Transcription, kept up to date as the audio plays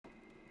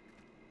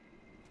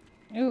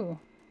Ooh,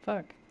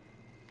 fuck.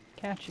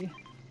 Catchy.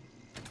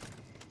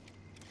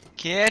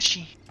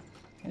 Catchy.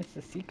 It's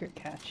the secret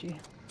catchy.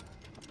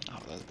 Oh,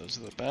 those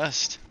are the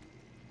best.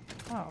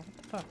 Oh, what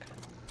the fuck?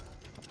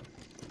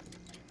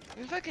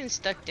 I'm fucking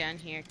stuck down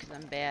here because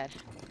I'm bad.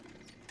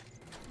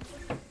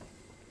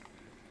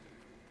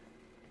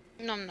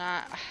 No, I'm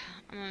not.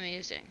 I'm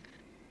amazing.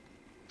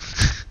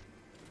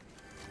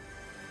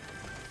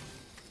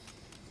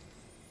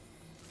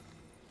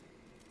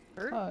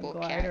 Purple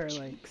Glider catch.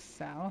 like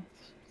south,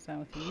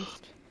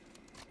 southeast.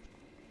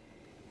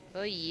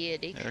 Oh yeah,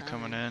 they They're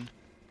coming in.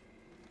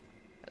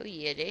 Oh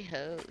yeah, they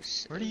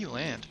host. Where do you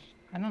land?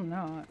 I don't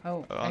know.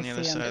 Oh, Oh, on I the see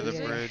other side of the yeah,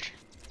 yeah. bridge.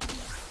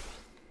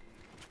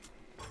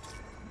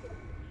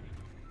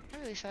 I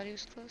really thought he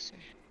was closer.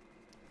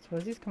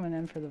 Swizzy's coming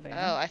in for the van.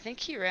 Oh, I think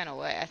he ran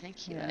away. I think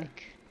he Yeah.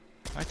 like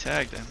I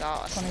tagged him.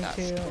 saw us. and got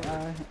 22.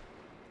 scared.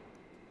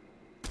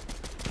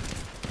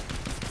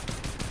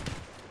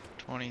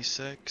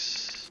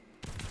 26.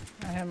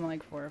 I had him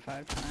like 4 or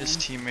 5 times. His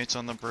teammate's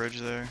on the bridge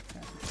there.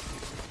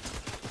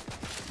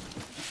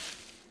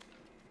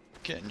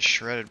 Getting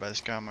shredded by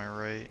this guy on my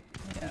right.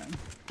 Yeah.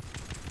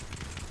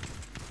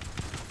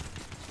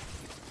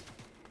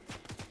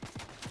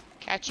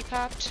 Catchy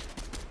popped.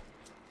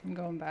 I'm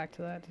going back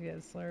to that to get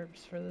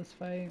slurps for this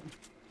fight.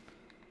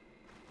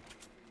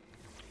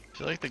 I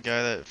feel like the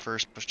guy that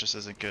first pushed us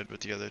isn't good, but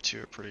the other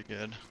two are pretty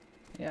good.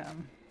 Yeah.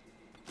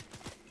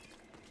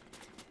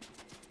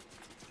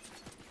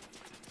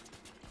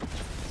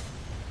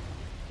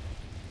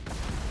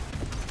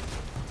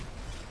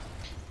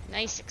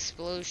 Nice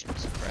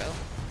explosions, bro.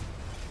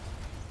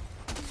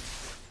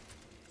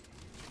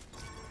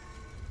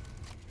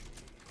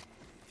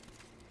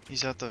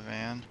 He's at the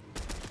van.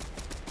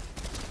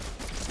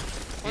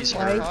 One He's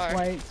more hurt. car.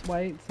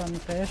 Whites on the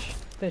fish.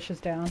 Fish is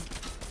down.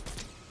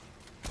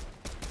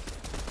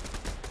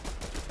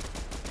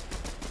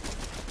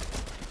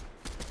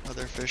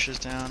 Other fish is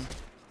down.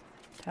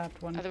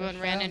 Tapped one Other fish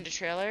one ran out. into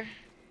trailer.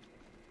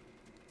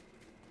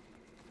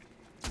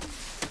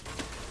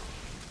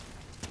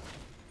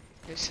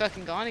 He's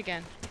fucking gone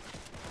again.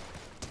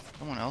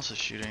 Someone else is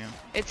shooting him.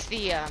 It's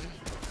the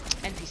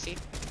NPC.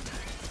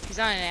 He's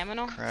on an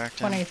aminal. Cracked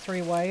him.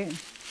 23 white.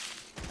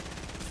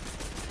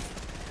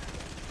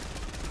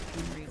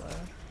 Can reload.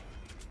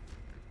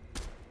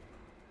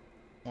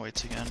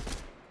 Whites again.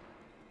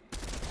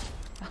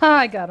 Ha!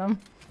 I got him.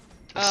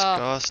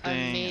 Disgusting. I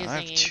have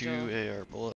amazing, 2 Angel. AR bullets.